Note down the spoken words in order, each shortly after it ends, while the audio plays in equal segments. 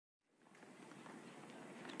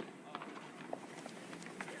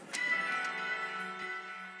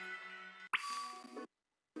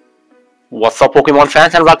What's up, Pokemon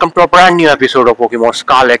fans, and welcome to a brand new episode of Pokemon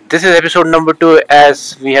Scarlet. This is episode number 2,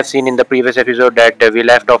 as we have seen in the previous episode that we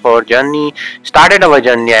left off our journey, started our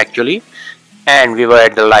journey actually, and we were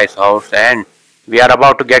at the lighthouse, and we are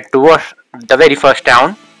about to get towards the very first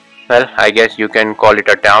town. Well, I guess you can call it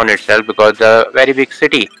a town itself because the very big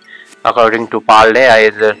city, according to Paldea,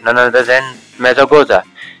 is none other than Mesogoza,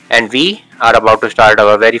 and we are about to start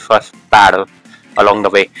our very first battle along the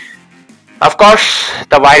way. Of course,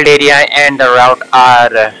 the wild area and the route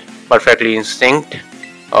are perfectly in sync,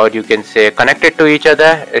 or you can say connected to each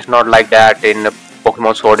other. It's not like that in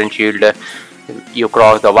Pokemon Sword and Shield. You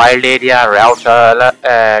cross the wild area, routes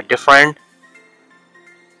are different.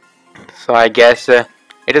 So I guess it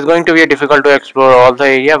is going to be difficult to explore all the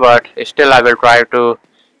area, but still I will try to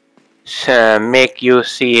make you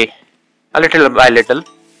see a little by little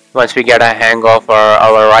once we get a hang of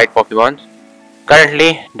our right Pokemon.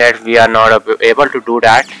 Currently, that we are not able to do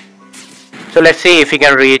that. So let's see if we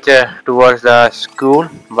can reach towards the school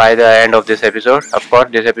by the end of this episode. Of course,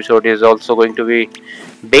 this episode is also going to be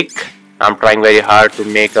big. I'm trying very hard to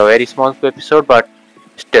make a very small episode, but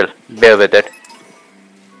still, bear with it.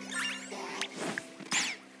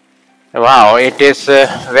 Wow, it is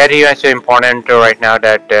very much important right now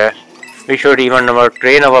that we should even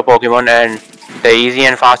train our Pokemon, and the easy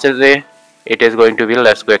and fastest way, it is going to be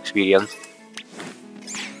Let's Go experience.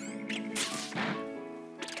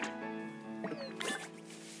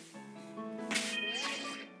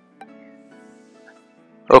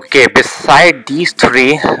 Okay, beside these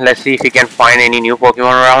three, let's see if we can find any new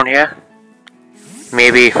Pokemon around here.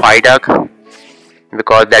 Maybe Psyduck,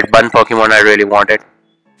 because that one Pokemon I really wanted.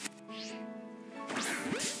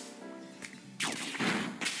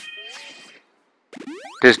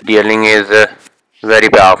 This dealing is very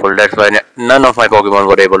powerful, that's why none of my Pokemon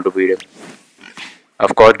were able to beat him.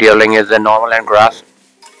 Of course, dealing is a normal and grass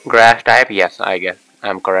type. Yes, I guess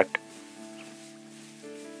I'm correct.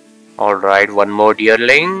 Alright, one more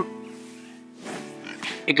deerling.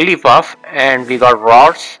 Igglybuff, and we got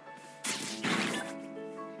Roars.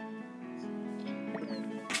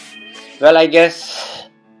 Well, I guess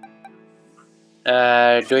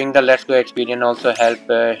doing the Let's Go experience also help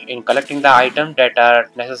in collecting the items that are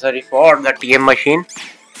necessary for the TM machine,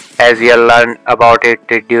 as you'll learn about it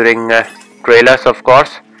during trailers, of course.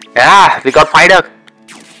 Yeah, we got Psyduck.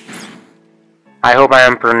 I hope I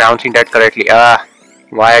am pronouncing that correctly.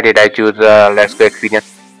 Why did I choose Let's Go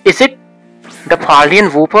experience? Is it the Paldean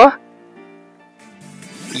Wooper?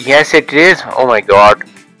 Yes, it is. Oh my god.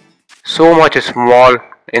 So much small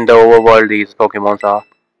in the overworld these Pokemons are.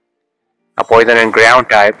 A poison and ground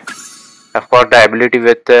type. Of course, the ability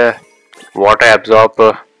with water absorb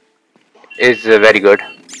is very good.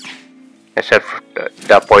 Except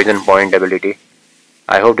the poison point ability.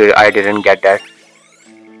 I hope I didn't get that.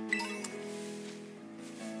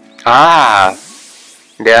 Ah,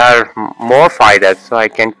 there are more Psyducks, so I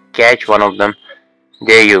can catch one of them.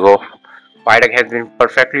 There you go. Psyduck has been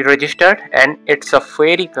perfectly registered, and it's a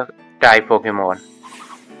fairy type Pokemon.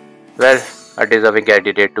 Well, a deserving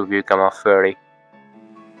candidate to become a fairy.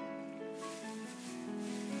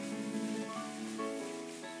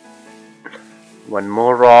 One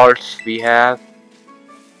more Rolls we have.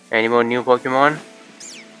 Any more new Pokemon?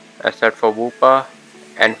 Except for Wooper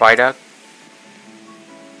and Psyduck?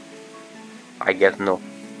 I guess no.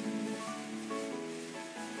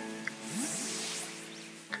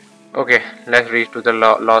 Okay, let's reach to the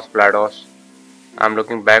Lost Plados. I'm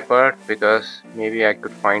looking backward because maybe I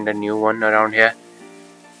could find a new one around here.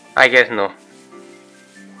 I guess no.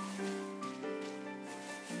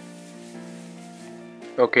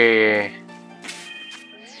 Okay,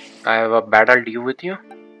 I have a battle due with you.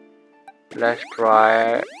 Let's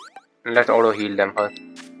auto heal them first.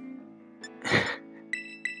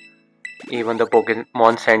 Even the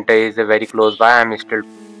Pokemon Center is very close by, I'm still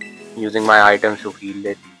using my items to heal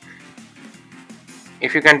it.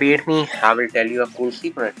 If you can beat me, I will tell you a cool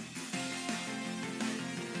secret.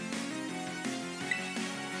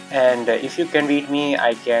 And if you can beat me,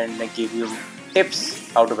 I can give you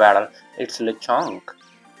tips how to battle. It's Lechonk.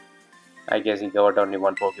 I guess he got only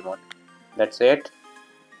one Pokemon. That's it.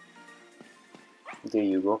 There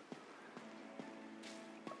you go.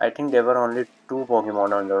 I think there were only 2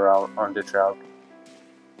 Pokemon on the route, on this route.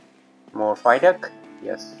 More Psyduck?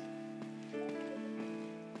 Yes.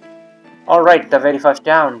 Alright, the very first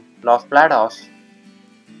town, Los Platos.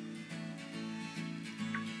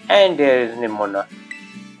 And there is Nimona.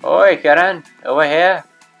 Oi, Karan, over here.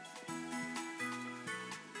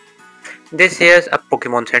 This here's a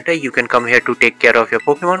Pokemon Center. You can come here to take care of your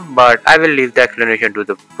Pokemon, but I will leave the explanation to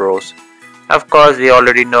the pros. Of course, we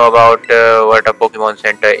already know about what a Pokemon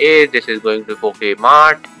Center is. This is going to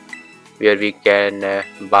Pokemart, where we can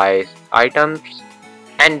buy items.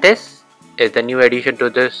 And this is the new addition to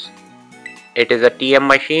this. It is a TM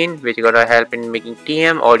machine, which is gonna help in making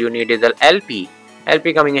TM. All you need is an LP.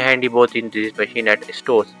 LP coming in handy both in this machine at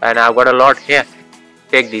stores. And I've got a lot here.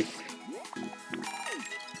 Take these.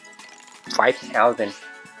 5,000.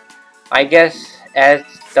 I guess as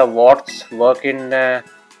the wards work in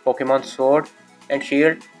Pokemon Sword and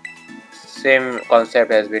Shield, same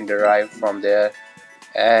concept has been derived from there,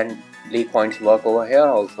 and league points work over here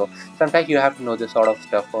also. Sometimes you have to know this sort of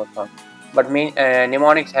stuff for fun. But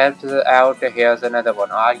mnemonics helps out. Here's another one.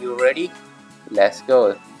 Are you ready? Let's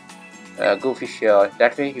go. Goofy share.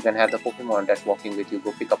 That way you can have the Pokemon that's walking with you.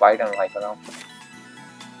 Go pick up items like around.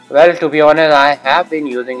 Well, to be honest, I have been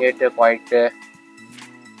using it quite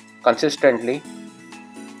consistently.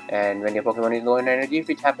 And when your Pokemon is low in energy,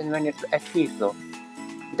 which happens when its HP is low,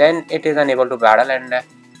 then it is unable to battle and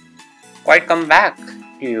quite come back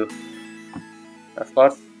to you. Of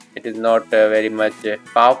course, it is not very much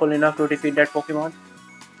powerful enough to defeat that Pokemon,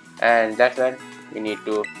 and that's when we need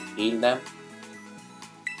to heal them.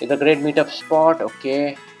 It's a great meetup spot.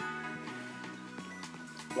 Okay,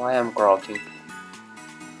 why I'm crouching?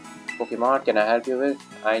 Pokemon, can I help you with?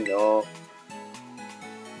 I know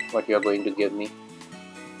what you are going to give me.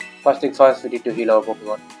 First things first, we need to heal our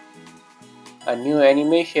Pokemon. A new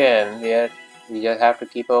animation where we just have to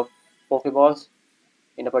keep our Pokeballs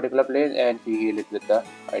in a particular place and we heal it with the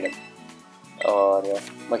item or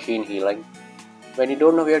machine healing. When you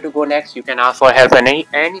don't know where to go next, you can ask for help in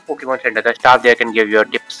any Pokemon Center. The staff there can give you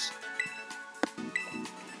tips.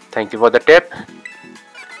 Thank you for the tip.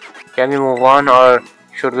 Can we move on, or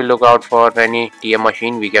should we look out for any TM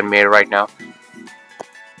machine we can make right now?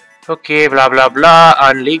 Okay, blah blah blah.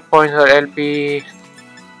 On league points or LP.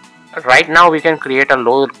 Right now we can create a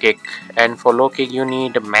low kick, and for low kick you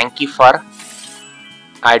need Mankey Fur.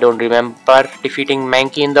 I don't remember defeating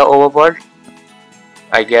Mankey in the overworld.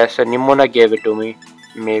 I guess Nimona gave it to me,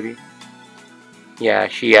 maybe. Yeah,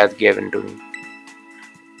 she has given to me.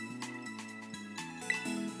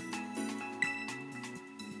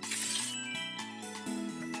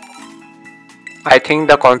 I think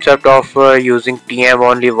the concept of using TM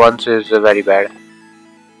only once is very bad.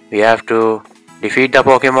 We have to defeat the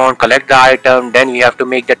Pokemon, collect the item, then we have to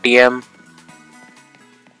make the TM.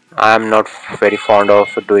 I am not very fond of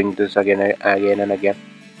doing this again and again.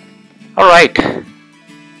 Alright.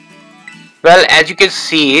 Well, as you can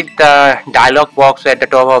see, the dialog box at the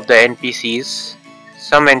top of the NPCs.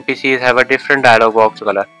 Some NPCs have a different dialog box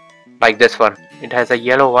color, like this one. It has a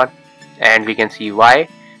yellow one, and we can see why.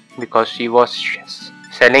 Because she was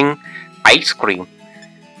selling ice cream.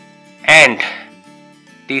 And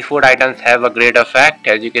these food items have a great effect.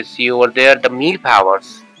 As you can see over there, the meal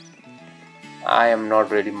powers. I am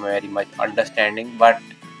not really very much understanding, but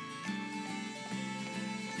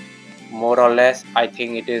more or less I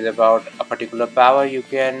think it is about a particular power you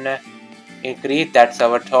can increase. That's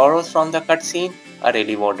our Tauros from the cutscene. I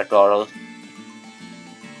really want the Tauros.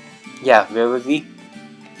 Yeah, where were we?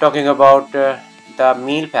 Talking about the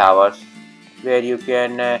meal powers, where you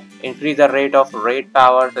can increase the rate of raid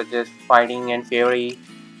power such as fighting and fury.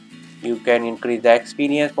 You can increase the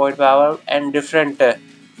experience point power, and different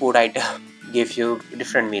food item gives you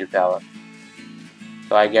different meal power.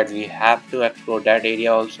 So I guess we have to explore that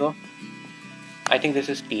area also. I think this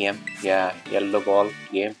is TM. Yeah, yellow ball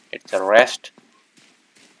game. It's a rest.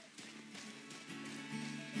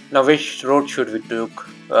 Now which road should we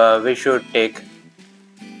take? We should take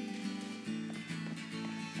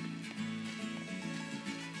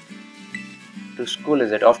to school.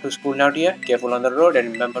 Is it off to school now, dear? Careful on the road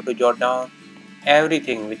and remember to jot down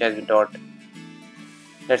everything which has been taught.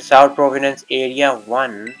 That's South Province Area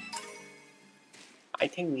 1. I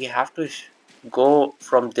think we have to go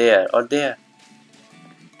from there or there.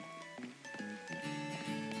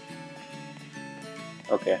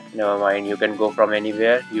 Okay, never mind. You can go from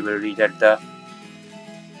anywhere. You will reach at the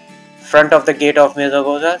front of the gate of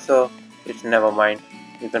Mesogoza, so it's never mind.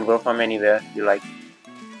 You can go from anywhere you like.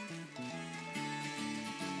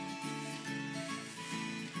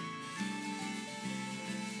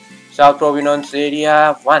 South Province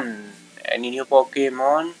Area 1. Any new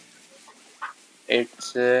Pokemon?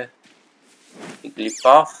 It's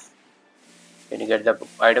Jigglypuff. Can you get the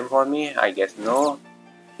item for me? I guess no.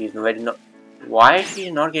 She's very no. Why is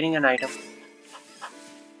she not getting an item?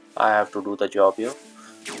 I have to do the job here.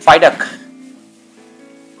 Psyduck.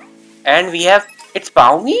 And we have. It's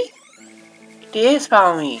Pawmi? It is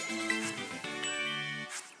Pawmi.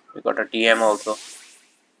 We got a TM also.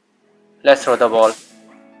 Let's throw the ball.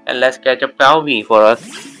 And let's catch a Powmie for us.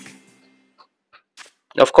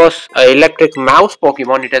 Of course, a electric mouse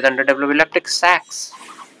Pokemon. It has underdeveloped electric sacks.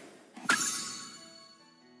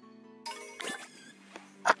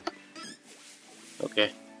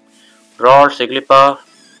 Okay. Roar, Siglipa.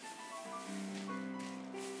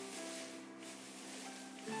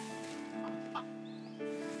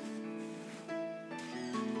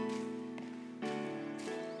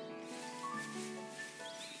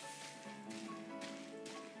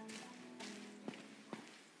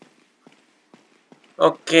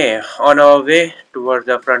 Okay, on our way towards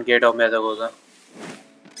the front gate of Mezagoza.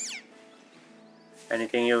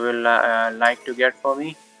 Anything you will like to get for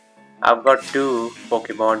me? I've got 2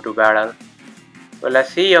 Pokemon to battle. Well,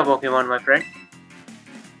 let's see your Pokemon, my friend.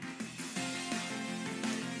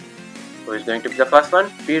 Who is going to be the first one?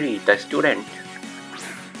 Piri, the student.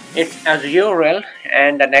 It's Azuriel,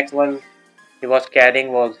 and the next one he was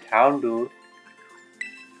carrying was Houndour.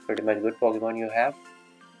 Pretty much good Pokemon you have.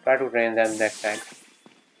 Try to train them next time,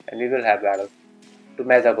 and we will have battle. To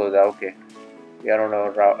Mezagoza, okay. We are on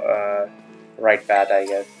our right path, I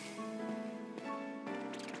guess.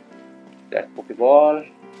 That Pokeball.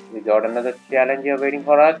 We got another challenge here waiting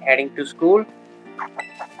for us. Heading to school,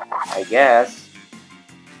 I guess.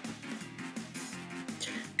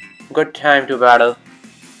 Good time to battle.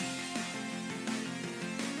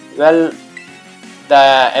 Well,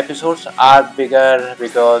 the episodes are bigger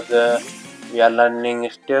because we are learning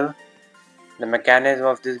still the mechanism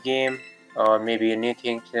of this game, or maybe new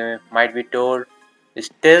things might be told.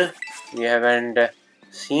 Still, we haven't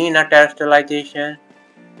seen a terastallization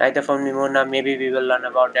like the from Nimona. Maybe we will learn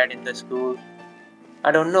about that in the school.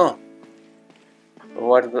 I don't know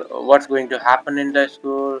what's going to happen in the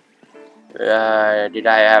school. Did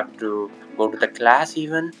I have to go to the class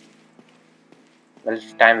even? Well,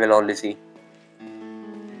 time will only see.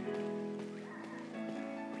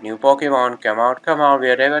 New Pokemon, come out,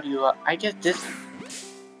 wherever you are. I guess this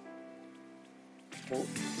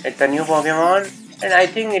it's a new Pokemon, and I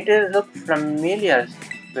think it is look familiar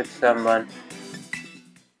with someone.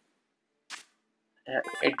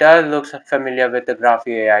 It does look familiar with the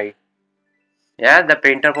Graphy AI. Yeah, the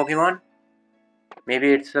Painter Pokemon.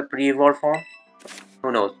 Maybe it's a pre-evolved form.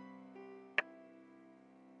 Who knows?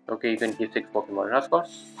 Okay, you can keep 6 Pokemon. Of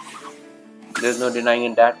course, there's no denying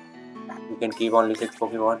in that. You can keep only 6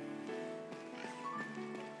 Pokemon.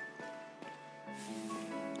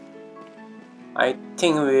 I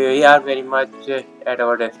think we are very much at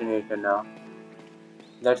our destination now.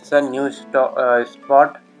 That's a new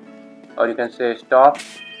spot, or you can say stop.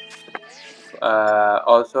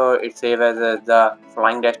 Also, it saves as the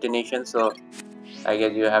flying destination, so I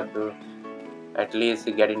guess you have to at least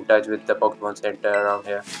get in touch with the Pokemon Center around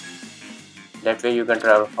here. That way you can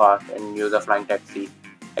travel fast and use a flying taxi.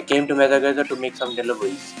 I came to Madagascar to make some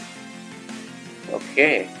deliveries.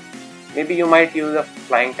 Okay, maybe you might use a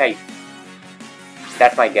flying type.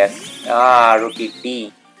 That's my guess. Ah, Rookie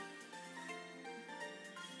D.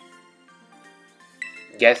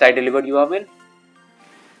 Guess I delivered you a win?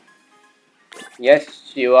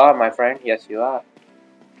 Yes, you are, my friend. Yes, you are.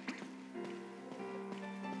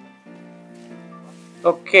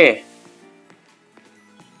 Okay.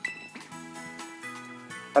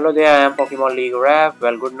 Hello there, I am Pokemon League Rap.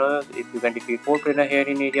 Well, good news. If you can defeat 4 trainers here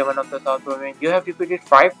in Area 1 of the South Domain, you have defeated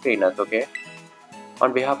 5 trainers, okay?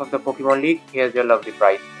 On behalf of the Pokemon League, here's your lovely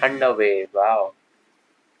prize. Thunderwave. Wow.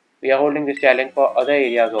 We are holding this challenge for other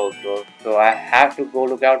areas also. So I have to go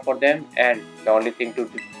look out for them, and the only thing to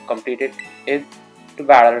complete it is to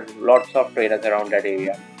battle lots of trainers around that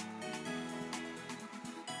area.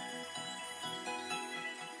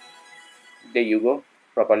 There you go.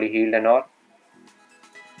 Properly healed and all.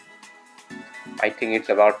 I think it's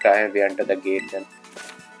about time we enter the gate then.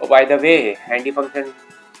 Oh, by the way, handy function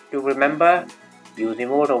to remember, use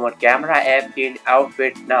emote over camera app, change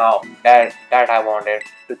outfit now. That I wanted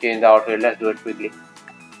to change the outfit. Let's do it quickly.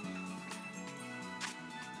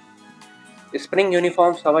 Spring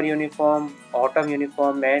uniform, summer uniform, autumn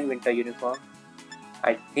uniform, and winter uniform.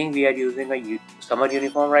 I think we are using a summer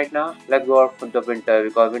uniform right now. Let's go out for the winter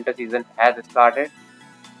because winter season has started,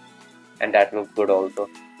 and that looks good also.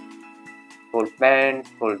 Full pant,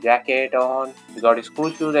 full jacket on. We got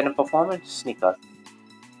school shoes and a performance sneakers.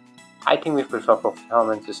 I think we prefer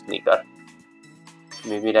performance sneaker.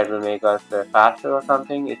 Maybe that will make us faster or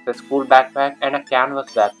something. It's a school backpack and a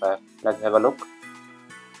canvas backpack. Let's have a look.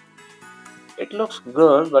 It looks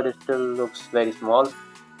good, but it still looks very small.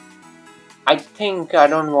 I think I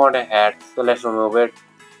don't want a hat, so let's remove it.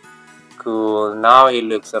 Cool, now he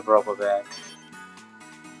looks a proper bag.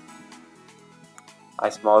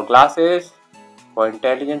 Small glasses. For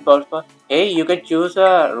intelligent purpose. Hey, you can choose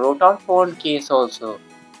a Rotom phone case also.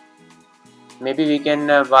 Maybe we can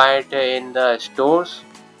buy it in the stores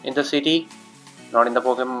in the city, not in the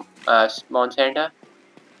Pokemon Center.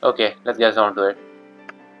 Okay, let's get on to it.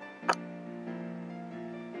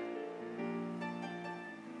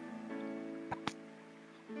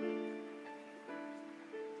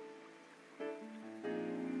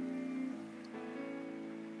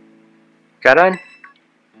 Karan?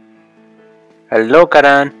 Hello,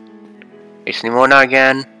 Karan. It's Nimona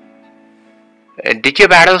again. Did you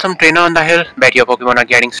battle some trainer on the hill? Bet your Pokemon are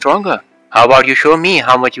getting stronger. How about you show me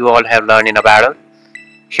how much you all have learned in a battle?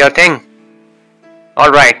 Sure thing.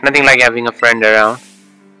 Alright, nothing like having a friend around.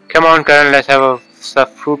 Come on, Karan, let's have a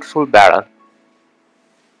fruitful battle.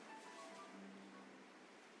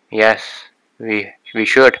 Yes, we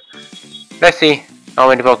should. Let's see how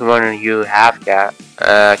many Pokemon you have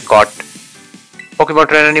caught. Pokemon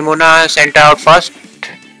trainer Nimona sent out first.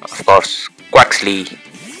 Of course, Quaxley.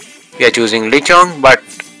 We are choosing Lichong, but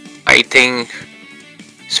I think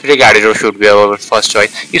Sprigatito should be our first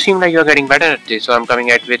choice. You seem like you're getting better at this, so I'm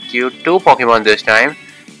coming at with you two Pokemon this time.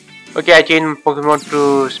 Okay, I change Pokemon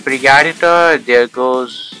to Sprigatito. There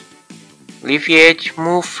goes Leafy Edge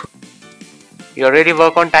move. You already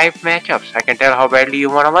work on type matchups. I can tell how badly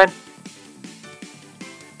you wanna win.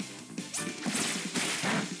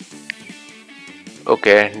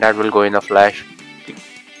 Okay, that will go in a flash.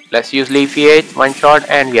 Let's use Leafy Edge, one shot,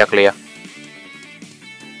 and we are clear.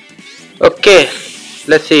 Okay,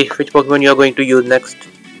 let's see which Pokemon you are going to use next.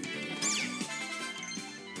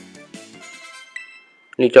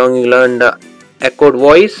 Lichong learned the echoed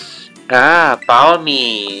voice. Ah, power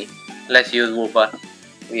me. Let's use Wooper.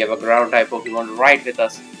 We have a ground type Pokemon right with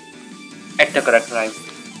us at the correct time.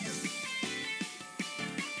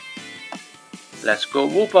 Let's go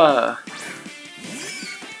Wooper.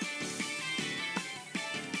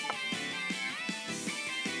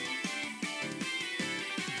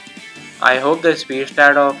 I hope the speed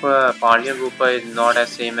stat of Parlian Wooper is not as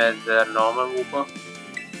same as the normal Wooper.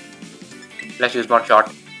 Let's use one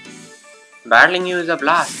shot. Battling you is a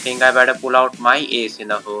blast. Think I better pull out my ace in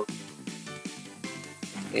the hole.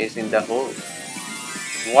 Ace in the hole.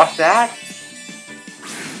 What's that?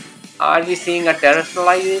 Are we seeing a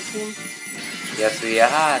Terastallization? Yes, we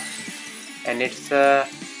are. And it's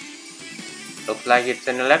looks like it's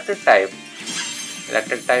an electric type.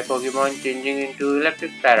 Electric type Pokemon changing into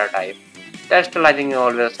electric Terra type. Terastallizing is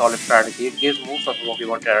always a solid strategy. It gives most of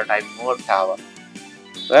Pokemon Terra type more power.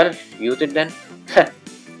 Well, use it then.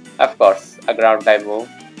 Of course, a ground type move.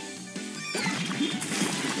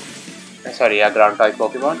 Sorry, a ground type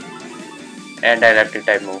Pokemon and an electric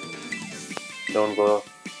type move. Don't go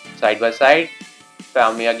side by side.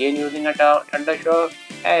 Found me again using a Thundershock,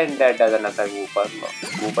 and that does another Wooper.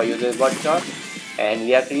 Wooper uses one shot, and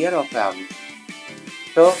we are clear of Found.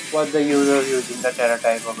 So, what's the user using the Terra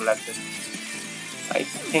type of electric? I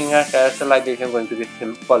think a Terastallization is going to be a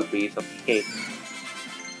simple piece of cake.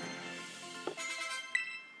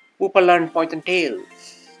 Wooper learned Poison Tail.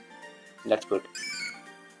 That's good.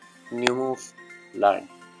 New move, learn.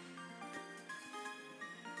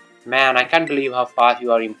 Man, I can't believe how fast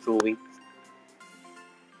you are improving.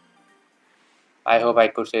 I hope I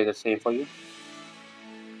could say the same for you.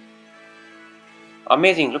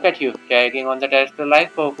 Amazing, look at you, tagging on the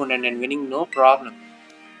Terastallize Pokemon and winning no problem.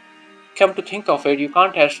 Come to think of it, you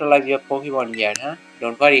can't Terastallize your Pokemon yet, huh?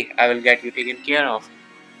 Don't worry, I will get you taken care of.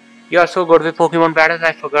 You are so good with Pokemon battles,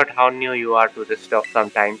 I forgot how new you are to this stuff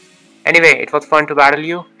sometimes. Anyway, it was fun to battle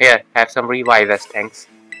you. Here, have some revive as thanks.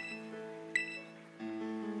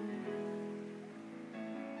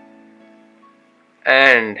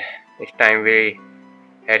 And it's time we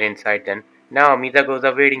head inside then. Now, Misa goes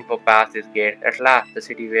are waiting for past this gate. At last, the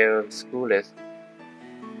city where the school is.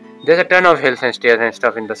 There's a ton of hills and stairs and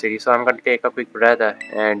stuff in the city, so I'm gonna take a quick breather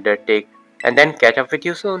and and then catch up with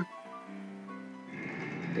you soon.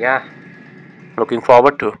 Yeah, looking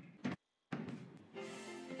forward to.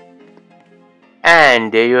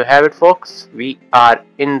 And there you have it, folks. We are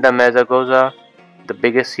in the Mezagoza, the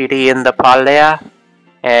biggest city in the Paldea,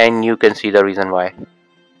 and you can see the reason why.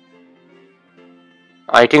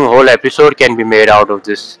 I think whole episode can be made out of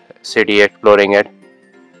this city exploring it.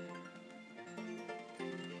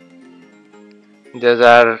 There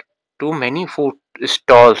are too many food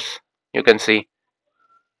stalls you can see.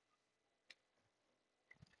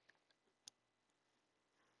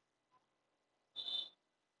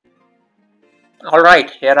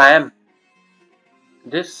 Alright, here I am.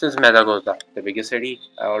 This is Mezagoza, the biggest city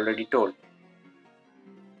I already told.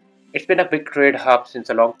 It's been a big trade hub since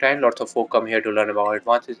a long time. Lots of folk come here to learn about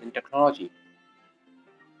advances in technology.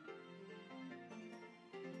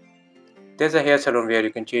 There's a hair salon where you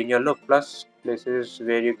can change your look, plus places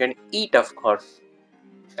where you can eat, of course,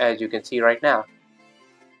 as you can see right now.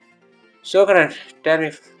 So Karan, tell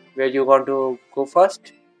me where you want to go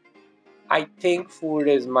first? I think food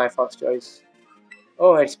is my first choice.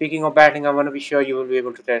 Oh, and speaking of batting, I want to be sure you will be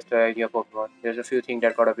able to test your Pokemon. There's a few things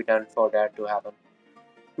that gotta be done for that to happen.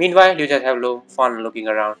 Meanwhile, you just have fun looking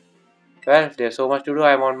around. Well, there's so much to do.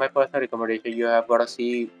 I want my personal recommendation. You have gotta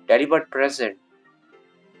see Delibird Present.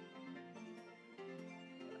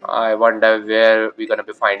 I wonder where we're gonna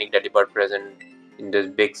be finding Delibird Present in this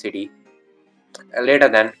big city. Later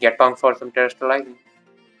then, get pumped for some Terastallizing.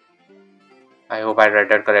 I hope I read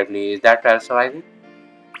that correctly. Is that Terastallizing?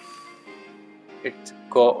 It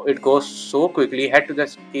goes so quickly. Head to the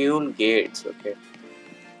school gates. Okay.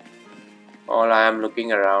 All I am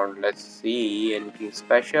looking around. Let's see anything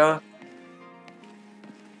special.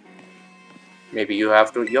 Maybe you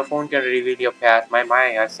have to. Your phone can reveal your past. My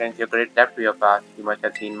I sense your great depth to your past. You must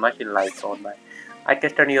have seen much in life on my. I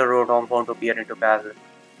tested your road home phone to peer into past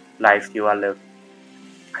lives you have lived.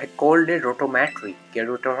 I called it rotometry. Can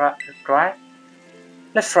you try?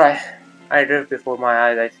 Let's try. I drift before my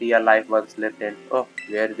eyes. I see a life once lived in. Oh,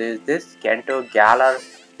 where is this? Kanto, Galar,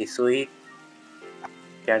 Hisui.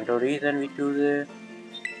 Kanto reason we choose.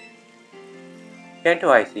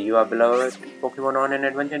 Kanto, I see you are beloved Pokemon on an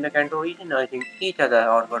adventure in the Kanto region, urging each other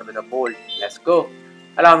onward with a bold. Let's go.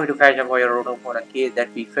 Allow me to fashion for your rotom for a case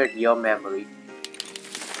that befit your memory.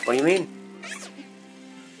 What do you mean?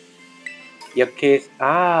 Your case.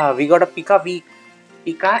 Ah, we got a Pika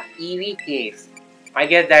EV case. I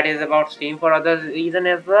guess that is about same for other reason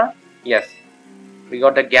as well. Yes. We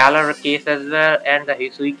got the Galar case as well and the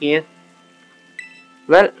Hisui case.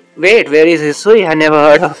 Well, wait, where is Hisui? I never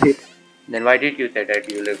heard of it. Then why did you say that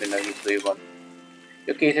you live in a Hisui one?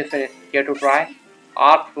 Your case is finished. Care to try?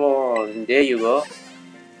 Arc phone. There you go.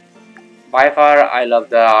 By far, I love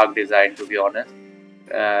the arc design to be honest.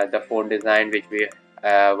 The phone design which we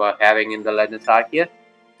were having in the Legends arc here.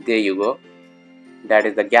 There you go. That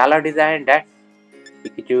is the Galar design. That's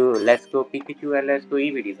Pikachu. Let's go Pikachu and let's go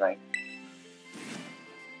Eevee design.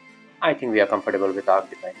 I think we are comfortable with arc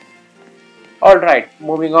design. Alright,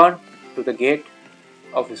 moving on to the gate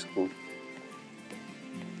of the school.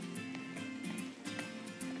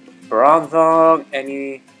 Bronzong,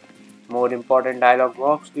 any more important dialogue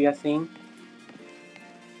box we are seeing?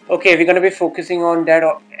 Okay, we're gonna be focusing on that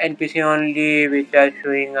NPC only, which are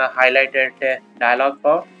showing a highlighted dialogue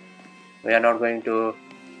box. We are not going to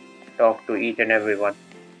talk to each and every one.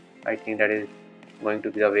 I think that is going to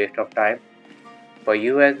be a waste of time for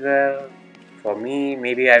you as well. For me,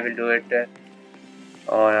 maybe I will do it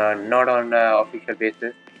not on official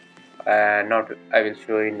basis. Not I will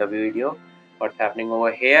show in the video what's happening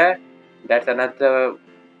over here. That's another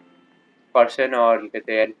person, or you can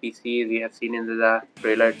say NPC we have seen in the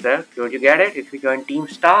trailer itself. Don't you get it? If you join Team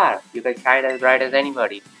Star, you can shine as bright as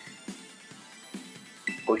anybody.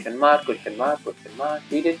 Question mark, question mark, question mark.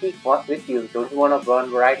 Seriously, what's with you? Don't you want to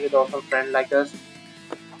burn variety with awesome friend like us?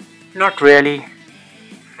 Not really.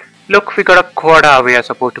 Look, we got a quota we are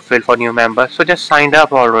supposed to fill for new members, so just signed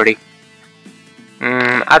up already.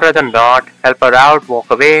 I'd rather not. Help her out,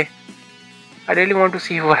 walk away. I really want to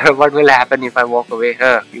see what will happen if I walk away.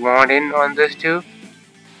 You want in on this too?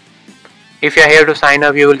 If you're here to sign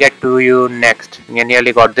up, you will get to you next. You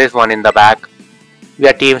nearly got this one in the back. We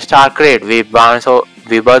are Team Starcrate. We burn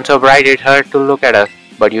so bright it hurt to look at us.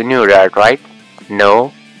 But you knew that, right?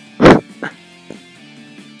 No.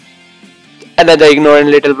 Another ignorant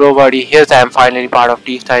little bro body. Here's I am finally part of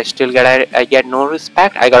T-Star. I get no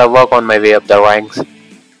respect. I gotta work on my way up the ranks.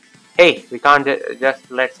 Hey, we can't just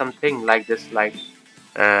let something like this slide.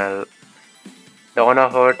 Uh, the honor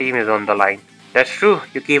of our team is on the line. That's true.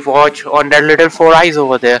 You keep watch on that little four eyes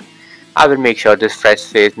over there. I will make sure this fresh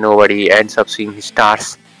face nobody ends up seeing his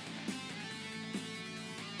stars.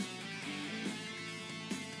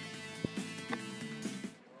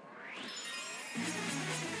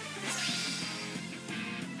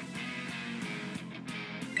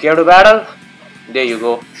 Care to battle? There you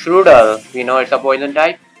go. Shrewdle. We know it's a poison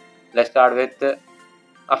type. Let's start with,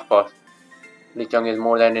 of course, Lichung is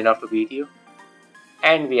more than enough to beat you.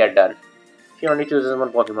 And we are done. She only chooses one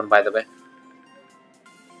Pokemon, by the way.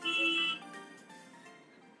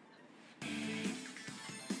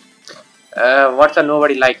 What's a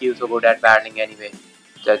nobody like you so good at battling anyway?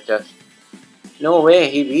 Just. No way,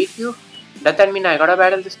 he beat you? Does that mean I gotta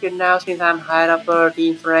battle this kid now since I'm higher up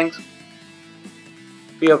team's ranks?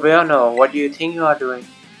 Piano, what do you think you are doing?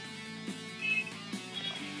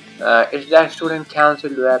 It's that student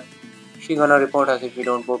council rep. She gonna report us if we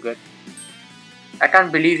don't book it. I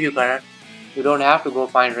can't believe you, Karan. You don't have to go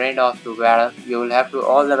find raindrops to battle. You will have to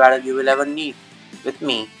all the battle you will ever need with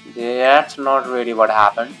me. That's not really what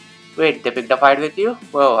happened. Wait, they picked a fight with you?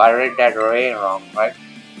 Whoa, I read that way wrong, right?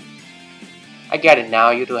 I get it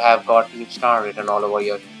now. You two have got Team Star written all over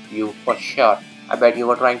you for sure. I bet you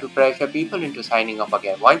were trying to pressure people into signing up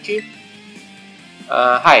again, weren't you?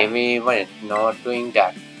 Hi, we weren't not doing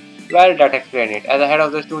that. Well, that explains it. As the head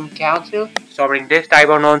of the student council, stopping this type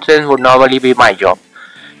of nonsense would normally be my job.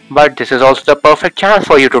 But this is also the perfect chance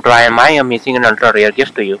for you to try my amazing and ultra rare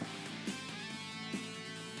gift to you.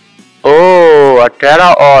 Oh, a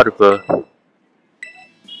Terra Orb.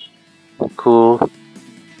 Cool.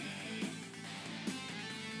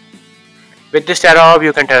 With this Terra Orb,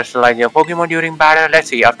 you can terastallize your Pokemon during battle. Let's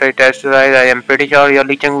see, after you terastallize, I am pretty sure your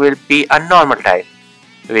Lichang will be a normal type,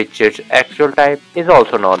 which its actual type is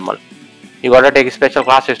also normal. You gotta take special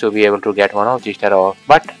classes to be able to get one of these Terra Orbs.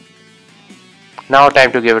 But now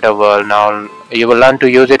time to give it a whirl. Now you will learn to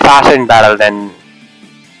use it faster in battle than.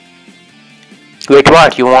 Wait,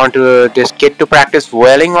 what? You want this kid to practice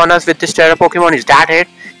wailing on us with this Terra Pokemon? Is that it?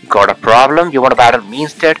 You got a problem? You want to battle me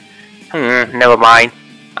instead? Never mind.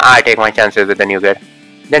 I take my chances with the new kid.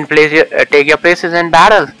 Then take your places in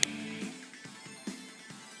battle.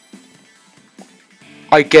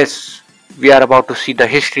 I guess we are about to see the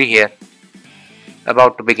history here.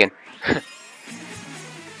 About to begin.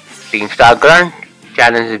 Team Star Grunt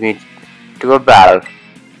challenges me to a battle.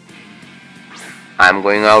 I'm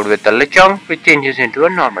going out with the Lechonk, which changes into a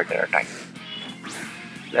normal Terra type.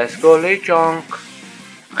 Let's go, Lechonk.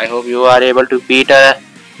 I hope you are able to beat a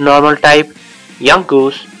normal type young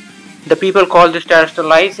goose. The people call this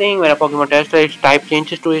terastallizing. When a Pokemon terastallizes, its type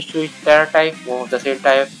changes to its Terra type of the same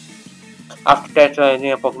type. After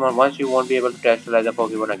terastallizing a Pokemon once, you won't be able to terastallize a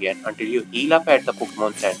Pokemon again until you heal up at the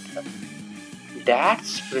Pokemon Center.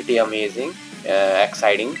 That's pretty amazing,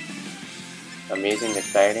 exciting, amazing,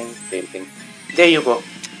 exciting, same thing. There you go.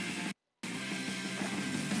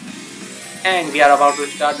 And we are about to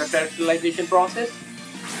start the terastallization process.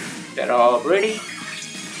 They're all ready.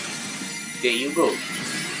 There you go.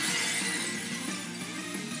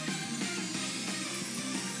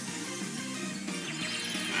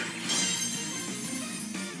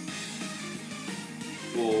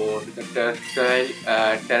 Oh, the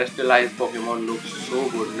terastallized Pokemon looks so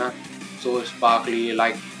good, na? So sparkly,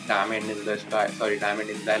 like diamond in the sky. Sorry, diamond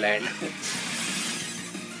in the land.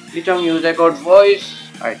 Lichong use echoed voice.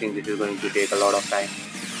 I think this is going to take a lot of time.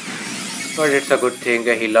 But it's a good thing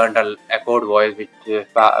he learned an echoed voice whose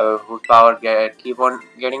power keep on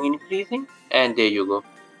getting increasing. And there you go.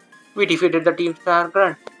 We defeated the Team Star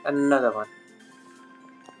Grunt. Another one.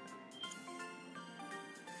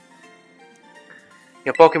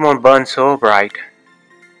 Your Pokemon burn so bright.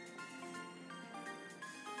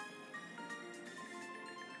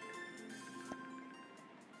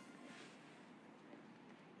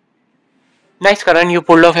 Nice, Karan, you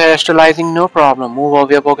pulled off your terastallizing, no problem. Move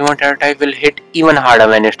of your Pokemon Terra type will hit even harder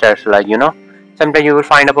when it's terastallized, you know? Sometimes you will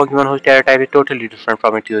find a Pokemon whose Terra type is totally different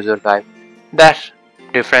from its usual type. That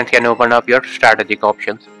difference can open up your strategic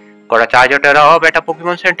options. Gotta charge your Terra Orb at a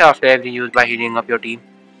Pokemon Center after every use by healing up your team.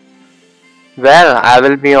 Well, I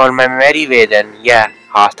will be on my merry way then. Yeah,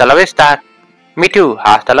 hasta la vista. Me too,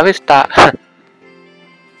 hasta la vista.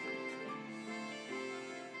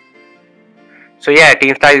 So yeah,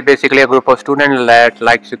 Team Star is basically a group of students that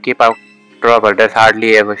likes to keep out trouble. They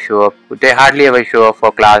hardly ever show up. They hardly ever show up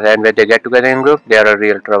for class, and when they get together in group, they are a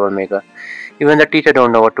real troublemaker. Even the teacher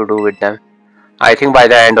don't know what to do with them. I think by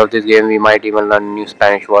the end of this game, we might even learn new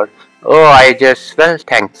Spanish words. Oh,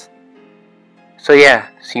 thanks. So yeah,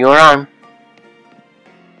 see you around.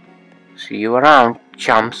 See you around,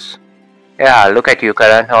 chumps. Yeah, look at you,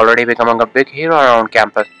 Karan, already becoming a big hero around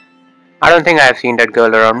campus. I don't think I've seen that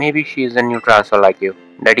girl around. Maybe she's a new transfer like you.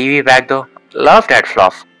 That EV bag though, love that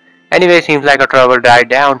fluff. Anyway, seems like our trouble died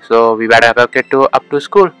down, so we better get to up to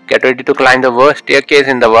school. Get ready to climb the worst staircase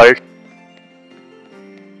in the world.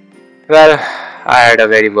 Well, I had a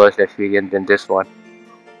very worst experience than this one.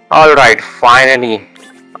 Alright, finally,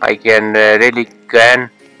 I can really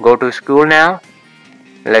can go to school now.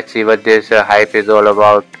 Let's see what this hype is all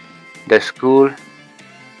about. The school.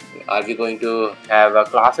 Are we going to have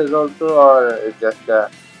classes also, or it's just a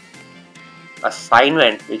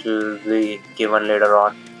assignment which will be given later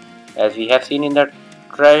on? As we have seen in the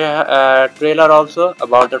trailer also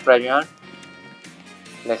about the treasure hunt.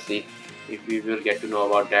 Let's see if we will get to know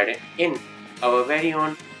about that in our very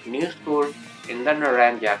own new school in the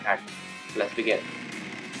Naranja Cat. Let's begin.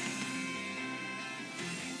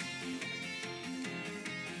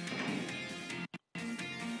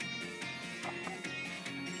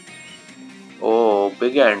 Oh,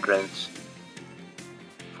 big entrance.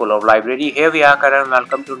 full of library. Here we are, Karan.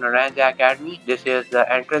 Welcome to Naranja Academy. This is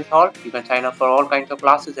the entrance hall. You can sign up for all kinds of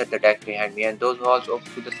classes at the desk behind me, and those halls off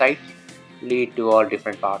to the side lead to all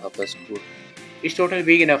different parts of the school. It's totally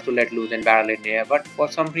big enough to let loose and battle in there, but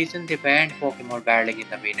for some reason they banned Pokemon battling in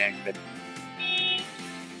the main entrance.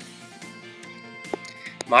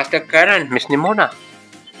 Master Karan, Miss Nimona,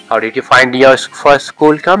 how did you find your first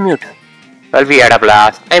school commute? Well, we had a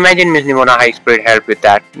blast. I imagine Miss Nimona High Spirit helped with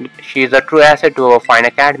that. She is a true asset to our fine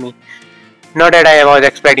academy. Not that I was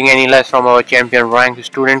expecting any less from our champion ranked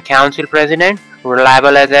student council president.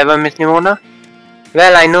 Reliable as ever, Miss Nimona.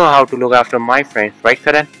 Well, I know how to look after my friends, right,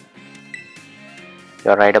 Karan?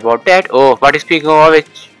 You're right about that. Oh, but speaking of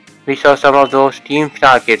which, we saw some of those Team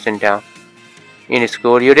Star kids in town. In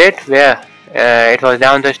school, you did? Where? It was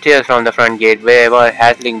down the stairs from the front gate. We were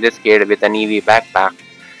hassling this kid with an EV backpack.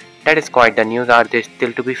 That is quite the news. Are they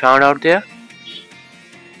still to be found out there?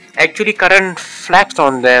 Actually, Karan flexed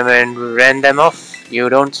on them and ran them off. You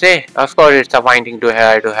don't say. Of course, it's a fine thing to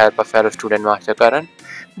help a fellow student, Master Karan.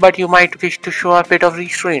 But you might wish to show a bit of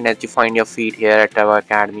restraint as you find your feet here at our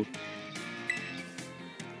academy.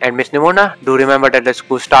 And Miss Nimona, do remember that the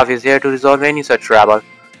school staff is here to resolve any such trouble.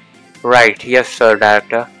 Right, yes, sir,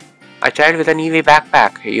 Director. A child with an EV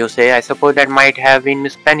backpack, you say? I suppose that might have been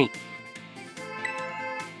Miss Penny.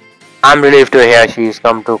 I'm relieved to hear she's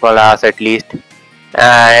come to class at least.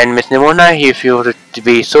 And Miss Nimona, if you would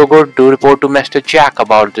be so good, do report to Master Jack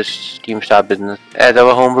about this Team Star business. As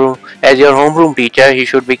your homeroom teacher, he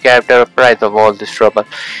should be kept apprised of all this trouble.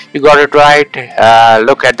 You got it right.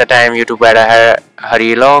 Look at the time. You two better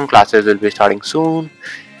hurry along. Classes will be starting soon.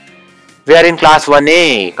 We are in class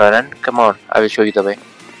 1A, Karan. Come on, I will show you the way.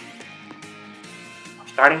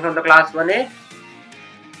 Starting from the class 1A,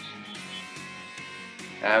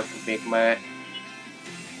 I have to make my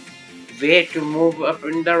way to move up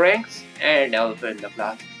in the ranks and also in the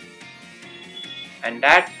class. And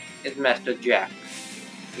that is Master Jack,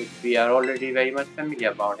 which we are already very much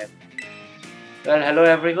familiar about him. Well, hello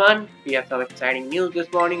everyone. We have some exciting news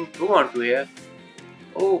this morning. Who wants to hear?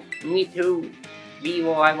 Oh, me too.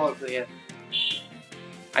 I'm also here.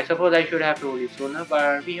 I suppose I should have told you sooner,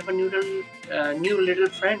 but we have a new little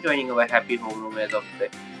friend joining our happy homeroom as of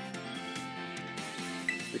today.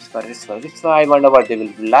 Whisper. I wonder what they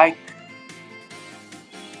will be like.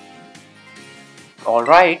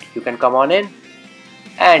 Alright, you can come on in.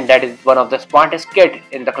 And that is one of the smartest kids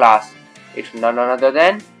in the class. It's none other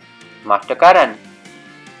than Master Karan.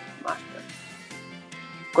 Master.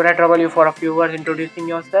 Could I trouble you for a few words introducing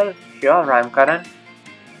yourself? Sure, I'm Karan.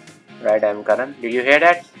 Right, I'm Karan. Did you hear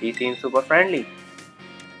that? He seems super friendly.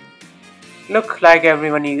 Look like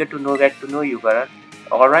everyone eager to get to know you, Karan.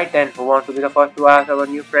 Alright then, who wants to be the first to ask our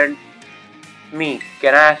new friend? Me.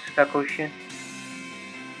 Can I ask a question?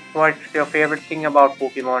 What's your favorite thing about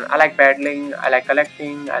Pokemon? I like battling, I like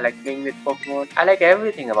collecting, I like playing with Pokemon. I like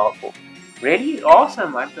everything about Pokemon. Really?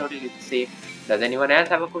 Awesome, I'm totally safe. Does anyone else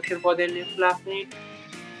have a question for their new classmate?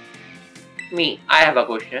 Me, I have a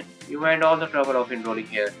question. You went all the trouble of enrolling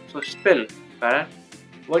here. So spill, Karan.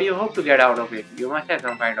 What do you hope to get out of it? You must have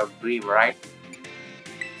some kind of dream, right?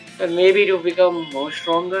 Well, maybe to become more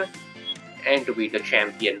stronger and to be the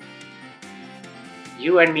champion.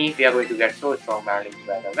 You and me, we are going to get so strong battling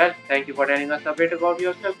together. Well, thank you for telling us a bit about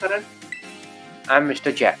yourself, Karan. I'm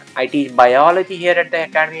Mr. Jack. I teach biology here at the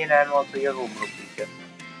academy and I'm also your homeroom teacher.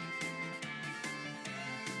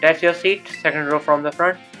 That's your seat, second row from the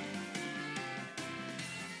front.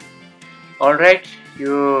 Alright,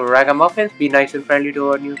 you ragamuffins, be nice and friendly to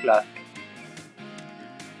our new classmates.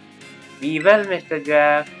 Be well, Mr.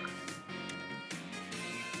 Jack.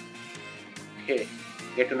 Okay.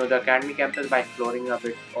 Get to know the academy campus by exploring a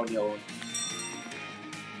bit on your own.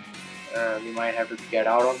 We might have to get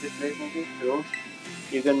out of this place maybe. So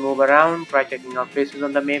you can move around, try checking out places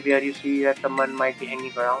on the map where you see that someone might be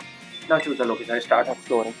hanging around. Now choose a location and start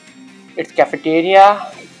exploring. It's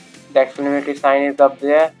cafeteria. The exclamatory sign is up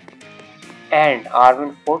there. And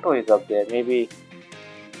Arvin's photo is up there. Maybe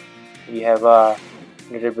we have a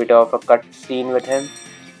little bit of a cut scene with him.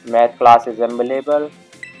 Math class is available.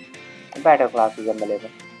 Battle class is available.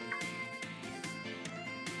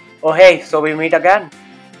 Oh hey, so we meet again.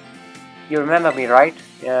 You remember me, right?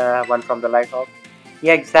 One from the lighthouse.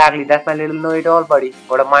 Yeah, exactly. That's my little know-it-all buddy.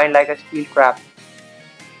 Got a mind like a steel trap.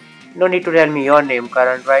 No need to tell me your name,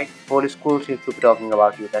 Karan, right? Whole school seems to be talking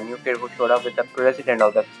about you. The new kid who showed up with the president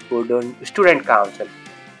of the school student council.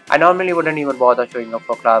 I normally wouldn't even bother showing up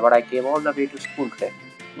for class, but I came all the way to school today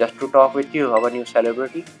just to talk with you, our new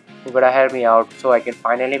celebrity. You gotta help me out so I can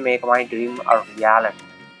finally make my dream a reality.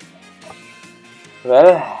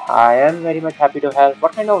 Well, I am very much happy to help.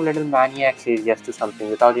 What kind of little maniac says yes to something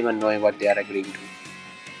without even knowing what they are agreeing to?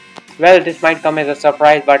 Well, this might come as a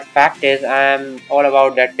surprise, but fact is, I am all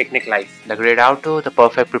about that picnic life. The great outdoor, the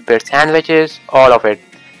perfect prepared sandwiches, all of it.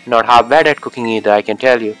 Not half bad at cooking either, I can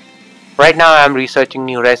tell you. Right now, I am researching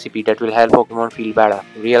new recipe that will help Pokemon feel better.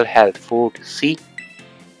 Real health food. See,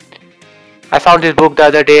 I found this book the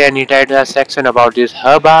other day, and it had a section about this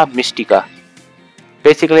Herba Mystica.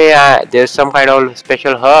 Basically, there's some kind of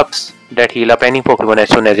special herbs that heal up any Pokemon as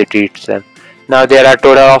soon as it eats them. Now there are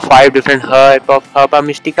total of 5 different herbs of Herba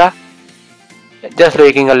Mystica. Just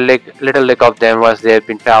taking a little lick of them once they've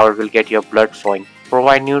been powdered will get your blood flowing,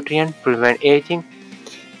 provide nutrients, prevent aging.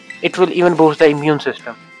 It will even boost the immune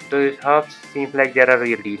system. These herbs seem like they're a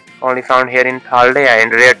real deal. Only found here in Thaldea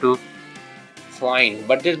and rare to find.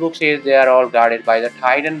 But this book says they are all guarded by the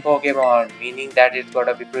Titan Pokemon, meaning that it's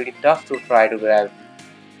gotta be pretty tough to try to grab.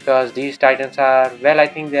 Because these Titans are, well, I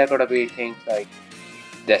think they're gonna be things like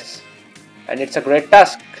this. And it's a great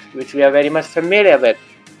tusk, which we are very much familiar with.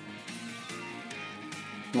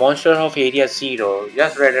 Monster of Area Zero.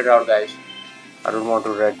 Just read it out, guys. I don't want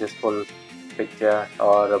to read this full picture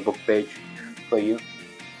or a book page for you.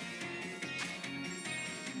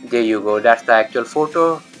 There you go. That's the actual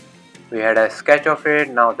photo. We had a sketch of it.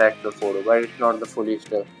 Now that's the photo, but it's not the fully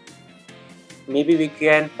stuff. Maybe we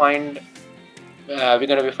can find. We're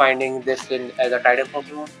gonna be finding this in as a Titan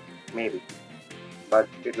Pokemon. Maybe, but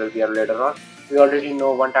it will be later on. We already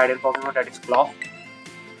know one Titan Pokemon, that is Claw.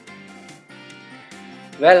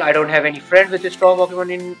 Well, I don't have any friends with a straw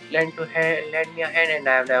Pokemon in lend me a hand, and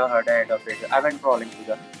I have never heard the end of it. I went crawling to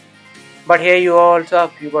the. But here you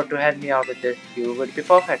also, you got to help me out with this. You will be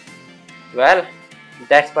perfect. Well,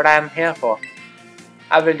 that's what I am here for.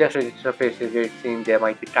 I will just register faces. It seems there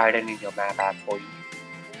might be Titan in your map app for you.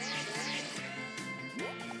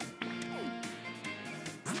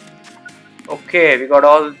 Okay, we got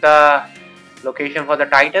all the location for the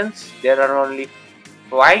Titans. There are only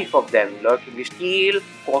 5 of them. Lurking Steel,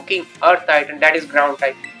 Walking Earth Titan, that is ground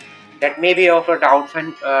type. That may be of a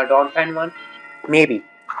Dawnfang one. Maybe.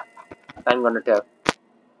 I'm gonna tell.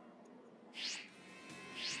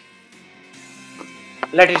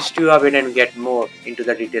 Let us stew a bit and get more into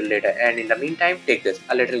the detail later. And in the meantime, take this.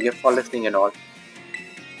 A little gift for listening and all.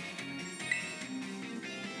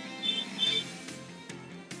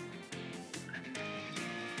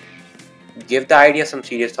 Give the idea some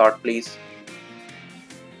serious thought, please.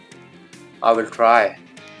 I will try.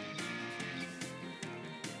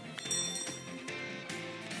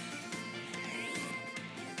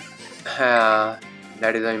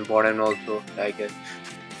 That is important also, I guess.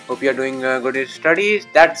 Hope you are doing good in studies.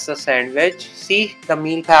 That's a sandwich. See, the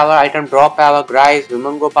meal power, item drop power, Grise,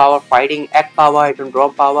 Humongo power, fighting, act power, item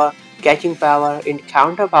drop power, catching power,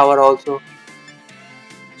 encounter power also.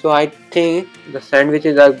 So I think the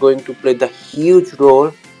sandwiches are going to play the huge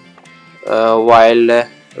role while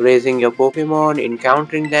raising your Pokemon,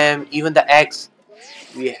 encountering them, even the eggs.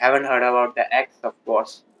 We haven't heard about the eggs, of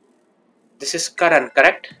course. This is Karan,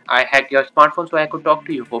 correct? I hacked your smartphone so I could talk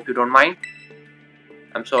to you. Hope you don't mind.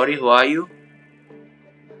 I'm sorry, who are you?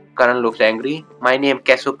 Karan looks angry. My name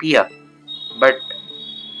Cassiopeia. But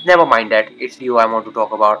never mind that. It's you I want to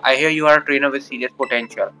talk about. I hear you are a trainer with serious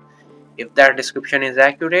potential. If that description is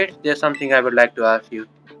accurate, there's something I would like to ask you.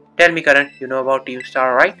 Tell me, Karan, you know about Team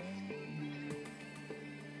Star, right?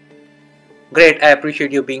 Great, I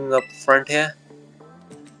appreciate you being up front here.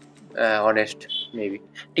 Honest, maybe.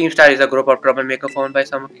 Team Star is a group of troublemaker formed by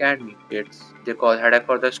some academy. They cause headache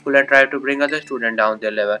for the school and try to bring other students down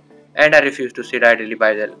their level. And I refuse to sit idly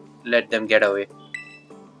by them, let them get away.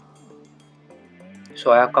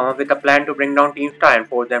 So I have come up with a plan to bring down Team Star and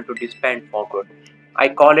force them to disband for good. I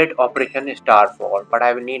call it Operation Starfall, but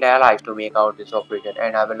I will need allies to make out this operation,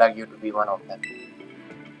 and I would like you to be one of them.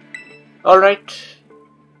 Alright,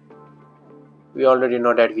 we already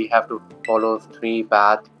know that we have to follow 3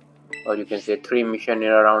 paths, or you can say 3 missions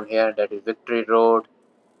around here. That is Victory Road,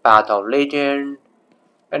 Path of Legend,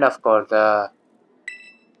 and of course the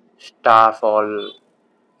Starfall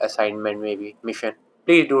assignment, maybe mission.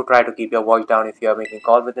 Please do try to keep your voice down if you are making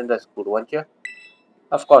calls within the school, won't you?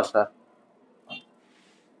 Of course, sir.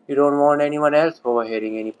 You don't want anyone else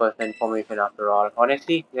overhearing any personal information after all.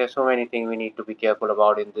 Honestly, there's so many things we need to be careful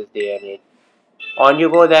about in this day and age. On you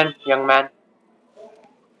go then, young man.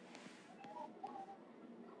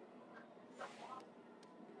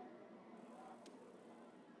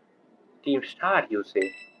 Team Star, you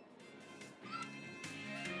say?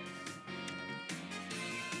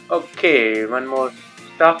 Okay, one more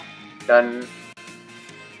stuff done.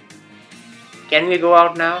 Can we go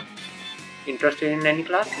out now? Interested in any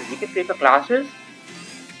classes? We can take a classes.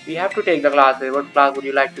 We have to take the classes. What class would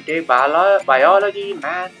you like to take? Biology,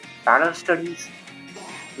 math, panel studies?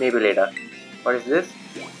 Maybe later. What is this?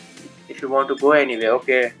 If you want to go anywhere,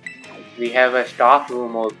 okay. We have a staff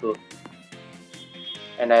room also.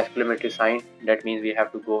 And an exclamatory sign. That means we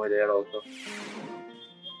have to go there also.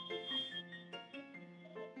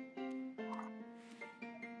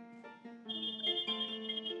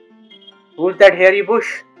 Who's that hairy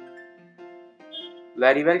bush?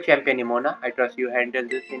 Very well, Champion Nimona. I trust you handle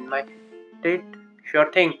this in my state. Sure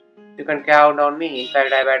thing. You can count on me. In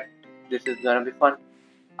fact, I bet this is gonna be fun.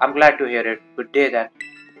 I'm glad to hear it. Good day then.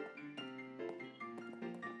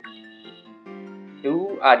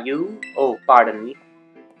 Who are you? Oh, pardon me.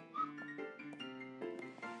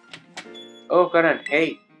 Oh, Karan.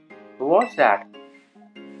 Hey, who was that?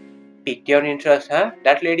 Piqued your interest, huh?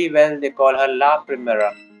 That lady, well, they call her La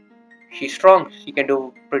Primera. She's strong. She can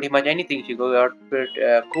do pretty much anything. She goes out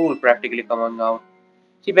cool, practically coming out.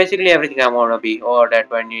 She basically everything I wanna be, or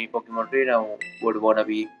that any Pokemon trainer would wanna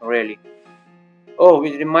be, really. Oh,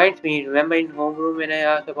 which reminds me, remember in homeroom when I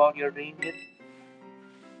asked about your dream? Yes?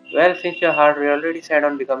 Well, since your heart already set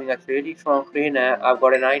on becoming a really strong trainer, I've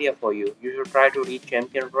got an idea for you. You should try to reach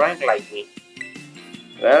champion rank like me.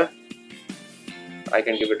 Well, I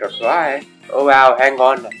can give it a try. Oh wow, hang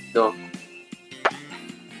on though.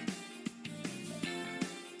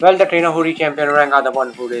 Well, the trainer who reach champion rank are the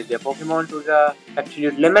ones who raise their Pokemon to the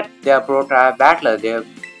absolute limit. They are pro-type battlers. Their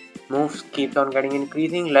moves keeps on getting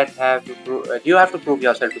increasing. You have to prove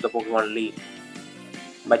yourself to the Pokemon League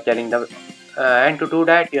by telling them. And to do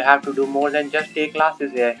that, you have to do more than just take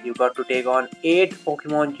classes here. You got to take on 8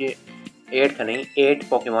 Pokemon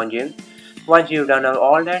gyms. Once you've done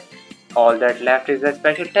all that left is a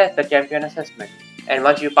special test, the champion assessment. And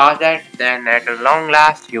once you pass that, then at long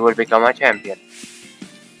last, you will become a champion.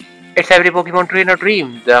 It's every Pokemon trainer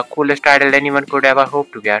dream, the coolest title anyone could ever hope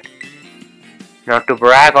to get. Not to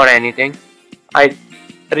brag or anything, I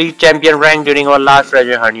reached champion rank during our last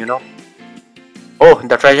treasure hunt, you know. Oh,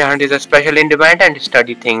 the treasure hunt is a special independent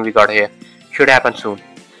study thing we got here. Should happen soon.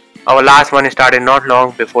 Our last one started not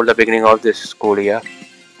long before the beginning of this school year.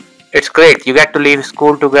 It's great, you get to leave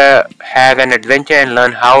school to have an adventure and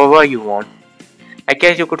learn however you want. I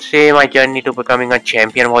guess you could say my journey to becoming a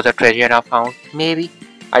champion was a treasure I found. Maybe.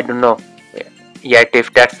 I don't know yet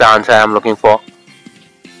if that's the answer I'm looking for.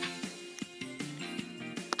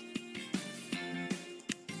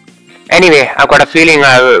 Anyway, I've got a feeling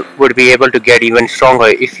I would be able to get even stronger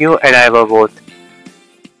if you and I were both.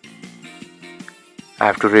 I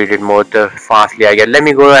have to read it more fastly, I guess. Let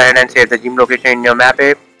me go ahead and save the gym location in your map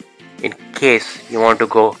app in case you want to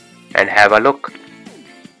go and have a look.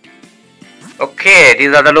 Okay,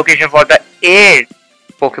 these are the locations for the 8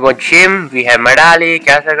 Pokemon Gym. We have Medali,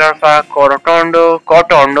 Casagrapha, Cortondo,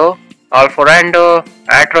 Alforando,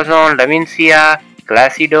 Atrazon, Lavincia,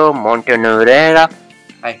 Glacido, Montenuera.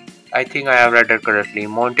 I think I have read it correctly.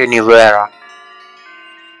 Montenuera.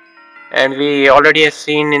 And we already have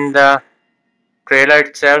seen in the trailer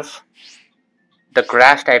itself, the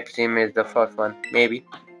grass type gym is the first one. Maybe.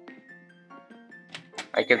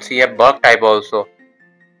 I can see a bug type also.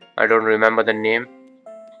 I don't remember the name.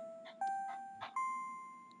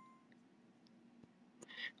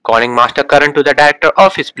 Calling Master Current to the director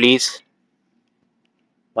office, please.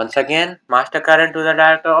 Once again, Master Current to the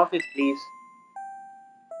director office, please.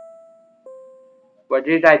 What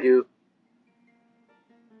did I do?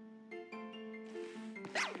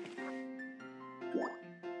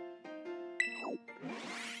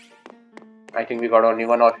 I think we got only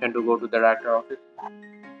one option to go to the director office.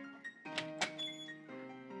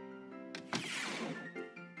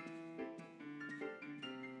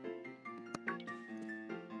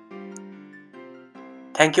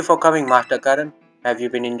 Thank you for coming, Master Karan. Have you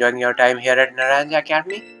been enjoying your time here at Naranja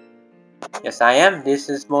Academy? Yes, I am. This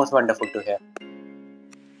is most wonderful to hear.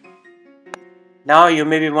 Now you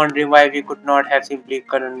may be wondering why we could not have simply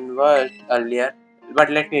conversed earlier,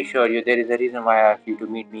 but let me assure you there is a reason why I asked you to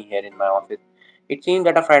meet me here in my office. It seems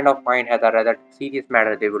that a friend of mine has a rather serious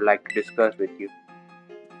matter they would like to discuss with you.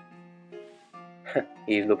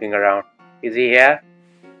 He is looking around. Is he here?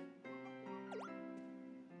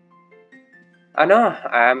 No,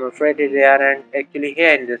 I am afraid they aren't actually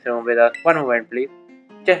here in this room with us. One moment, please.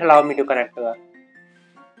 Just allow me to connect to her.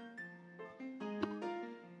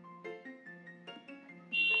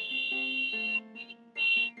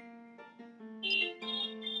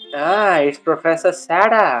 It's Professor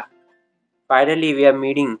Sada. Finally, we are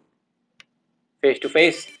meeting face to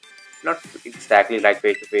face. Not exactly like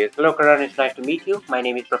face to face. Hello, Karan. It's nice to meet you. My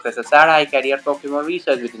name is Professor Sada. I carry out Pokemon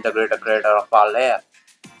research within the greater creator of our lair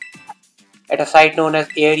at a site known as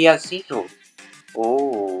Area Zero.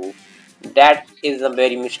 Oh, that is a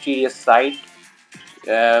very mysterious site.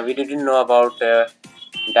 We didn't know about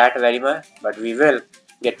that very much, but we will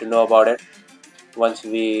get to know about it once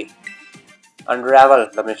we unravel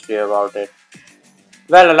the mystery about it.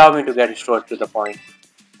 Well, allow me to get straight to the point.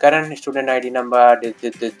 Current student ID number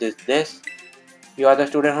this. You are the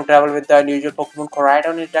student who traveled with the unusual Pokemon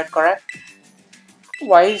Coridon, is that correct?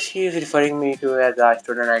 Why is she referring me to as a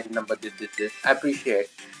student ID number this? I appreciate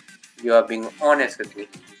you are being honest with me.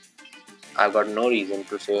 I've got no reason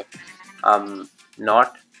to say I'm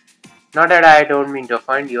not. Not that I don't mean to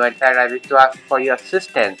offend you, in fact I wish to ask for your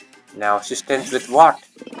assistance. Now assistance with what?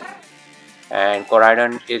 And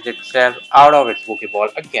Coridon is itself out of its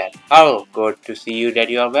Pokeball again. Oh, good to see you that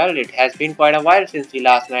you are well. It has been quite a while since we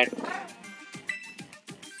last met.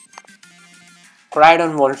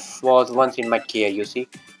 Coridon was once in my care, you see.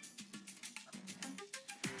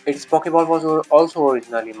 Its Pokeball was also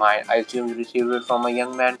originally mine. I assume you received it from a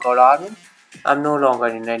young man called Armin. I'm no longer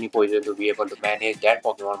in any position to be able to manage that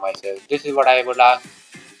Pokemon myself. This is what I would ask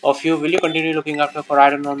of you. Will you continue looking after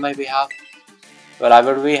Coridon on my behalf? Well, I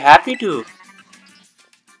would be happy to.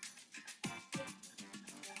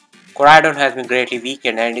 Coridon has been greatly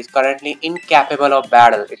weakened and is currently incapable of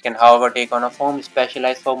battle. It can, however, take on a form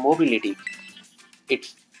specialized for mobility.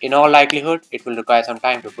 It's, in all likelihood, it will require some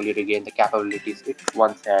time to fully regain the capabilities it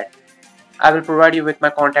once had. I will provide you with my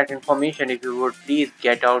contact information if you would please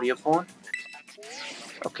get out your phone.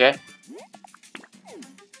 Okay.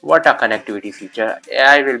 What a connectivity feature.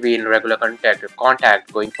 I will be in regular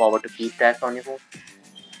contact going forward to keep tabs on your phone.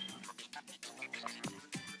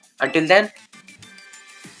 Until then,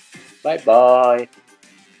 bye bye.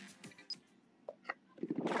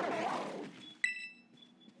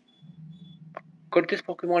 Could this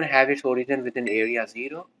Pokemon have its origin within Area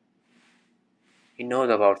Zero? He knows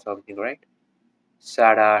about something, right?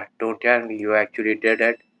 Sarah, don't tell me you actually did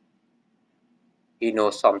it. He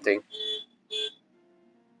knows something.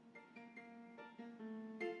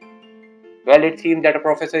 Well, it seems that a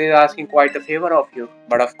professor is asking quite a favor of you.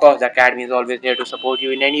 But of course, the Academy is always here to support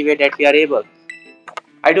you in any way that we are able.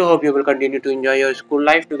 I do hope you will continue to enjoy your school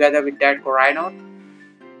life together with Dad Corino.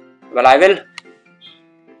 Well, I will.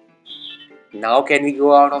 Now can we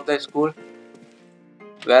go out of the school?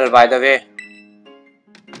 Well, by the way,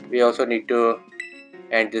 we also need to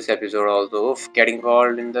end this episode also. Oof, getting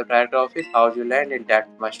called in the director office. How'd you land in that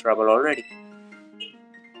much trouble already?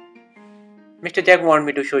 Mr. Jack wanted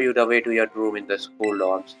me to show you the way to your room in the school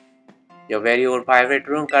dorms. Your very own private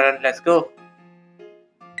room, Karan. Let's go.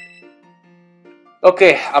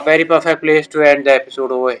 Okay, a very perfect place to end the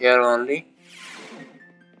episode over here only.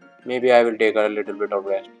 Maybe I will take a little bit of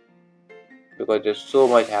rest because there's so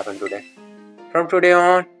much happened today. From today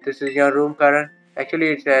on, this is your room, Karan. Actually,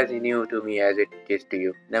 it's as new to me as it is to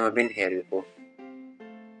you. Never been here before.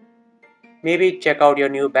 Maybe check out your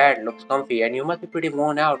new bed. Looks comfy, and you must be pretty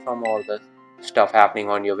worn out from all this stuff happening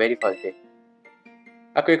on your very first day.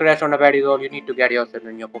 A quick rest on the bed is all you need to get yourself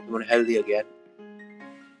and your Pokemon healthy again.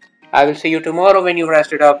 I will see you tomorrow when you've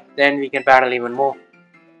rested up. Then we can battle even more.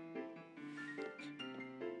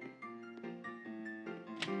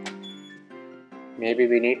 Maybe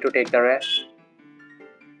we need to take the rest.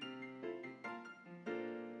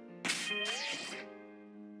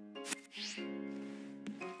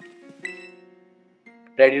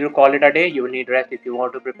 Ready to call it a day? You will need rest if you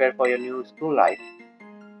want to prepare for your new school life.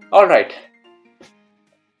 Alright.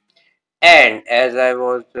 And as I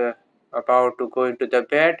was about to go into the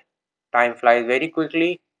bed, time flies very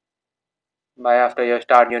quickly by after you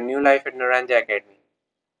start your new life at Naranja Academy.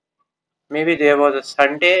 Maybe there was a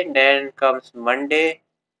Sunday, then comes Monday.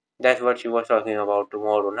 That's what she was talking about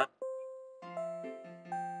tomorrow, na?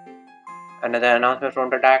 Another announcement from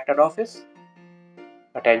the director office.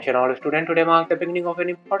 Attention all students, today marks the beginning of an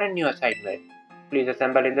important new assignment. Please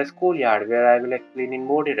assemble in the schoolyard where I will explain in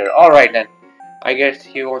more detail. Alright then. I guess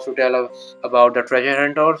he wants to tell us about the treasure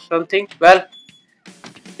hunt or something. Well,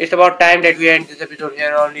 it's about time that we end this episode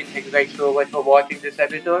here only. Thank you guys so much for watching this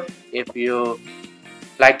episode. If you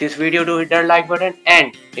like this video, do hit that like button.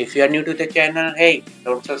 And if you are new to the channel, hey,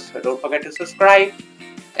 don't forget to subscribe.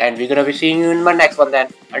 And we're gonna be seeing you in my next one then.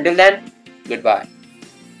 Until then, goodbye.